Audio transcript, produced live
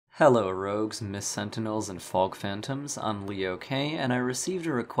Hello rogues, Mist Sentinels, and Fog Phantoms, I'm Leo K, and I received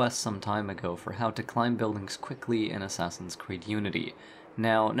a request some time ago for how to climb buildings quickly in Assassin's Creed Unity.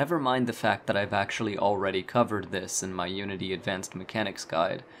 Now, never mind the fact that I've actually already covered this in my Unity Advanced Mechanics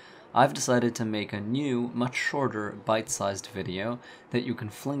guide. I've decided to make a new, much shorter, bite-sized video that you can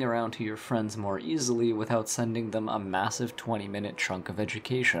fling around to your friends more easily without sending them a massive 20-minute chunk of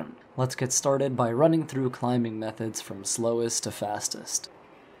education. Let's get started by running through climbing methods from slowest to fastest.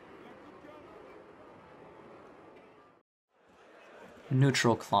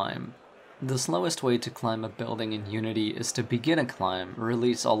 Neutral climb. The slowest way to climb a building in Unity is to begin a climb,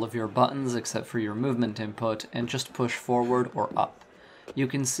 release all of your buttons except for your movement input, and just push forward or up. You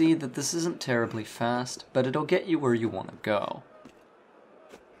can see that this isn't terribly fast, but it'll get you where you want to go.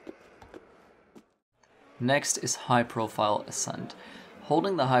 Next is high profile ascent.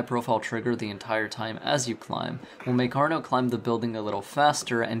 Holding the high profile trigger the entire time as you climb will make Arno climb the building a little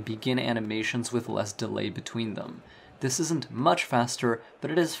faster and begin animations with less delay between them. This isn't much faster, but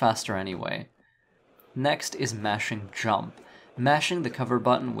it is faster anyway. Next is mashing jump. Mashing the cover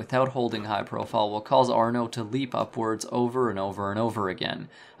button without holding high profile will cause Arno to leap upwards over and over and over again.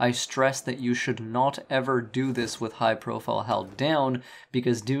 I stress that you should not ever do this with high profile held down,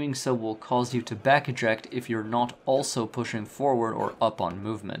 because doing so will cause you to back eject if you're not also pushing forward or up on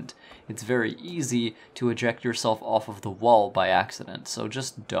movement. It's very easy to eject yourself off of the wall by accident, so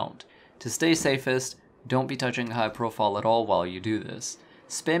just don't. To stay safest, don't be touching high profile at all while you do this.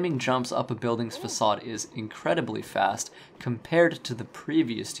 Spamming jumps up a building's facade is incredibly fast compared to the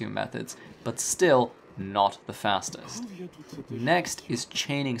previous two methods, but still not the fastest. Next is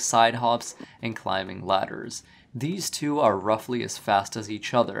chaining side hops and climbing ladders. These two are roughly as fast as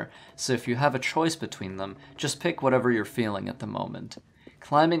each other, so if you have a choice between them, just pick whatever you're feeling at the moment.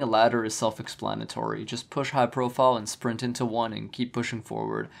 Climbing a ladder is self-explanatory. Just push high profile and sprint into one and keep pushing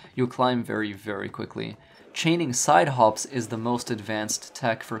forward. You'll climb very, very quickly. Chaining side hops is the most advanced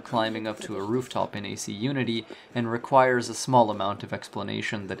tech for climbing up to a rooftop in AC Unity and requires a small amount of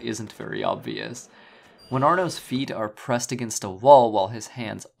explanation that isn't very obvious. When Arno's feet are pressed against a wall while his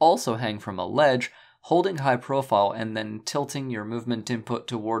hands also hang from a ledge, holding high profile and then tilting your movement input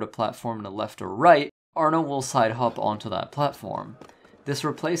toward a platform to left or right, Arno will side hop onto that platform. This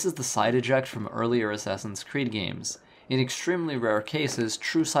replaces the side eject from earlier Assassin's Creed games. In extremely rare cases,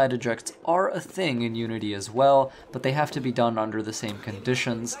 true side ejects are a thing in Unity as well, but they have to be done under the same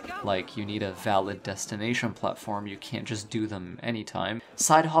conditions, like you need a valid destination platform, you can't just do them anytime.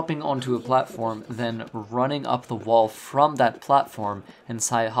 Side hopping onto a platform, then running up the wall from that platform and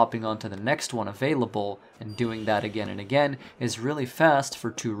side hopping onto the next one available, and doing that again and again, is really fast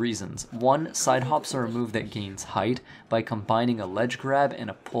for two reasons. One, side hops are a move that gains height by combining a ledge grab and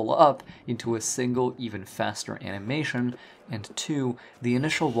a pull up into a single, even faster animation, and two, the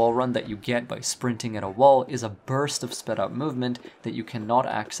initial wall run that you get by sprinting at a wall is a burst of sped up movement that you cannot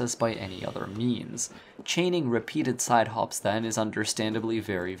access by any other means. Chaining repeated side hops then is understandably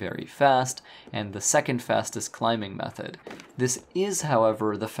very, very fast, and the second fastest climbing method. This is,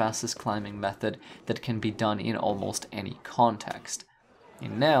 however, the fastest climbing method that can be done in almost any context.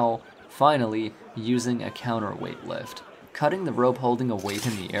 And now, finally, using a counterweight lift. Cutting the rope holding a weight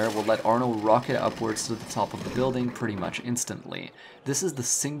in the air will let Arno rocket upwards to the top of the building pretty much instantly. This is the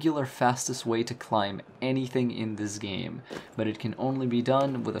singular fastest way to climb anything in this game, but it can only be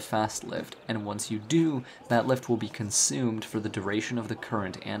done with a fast lift, and once you do, that lift will be consumed for the duration of the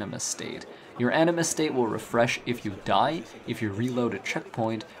current animus state. Your animus state will refresh if you die, if you reload a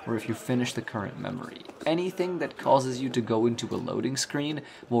checkpoint, or if you finish the current memory. Anything that causes you to go into a loading screen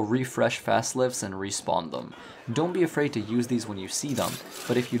will refresh fast lifts and respawn them. Don't be afraid to use these when you see them,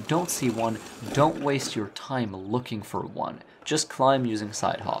 but if you don't see one, don't waste your time looking for one. Just climb using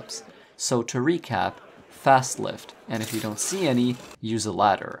side hops. So to recap, fast lift, and if you don't see any, use a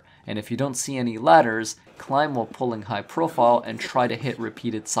ladder. And if you don't see any ladders, climb while pulling high profile and try to hit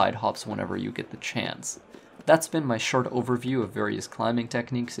repeated side hops whenever you get the chance. That's been my short overview of various climbing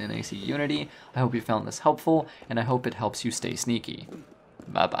techniques in AC Unity. I hope you found this helpful, and I hope it helps you stay sneaky.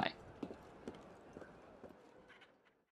 Bye bye.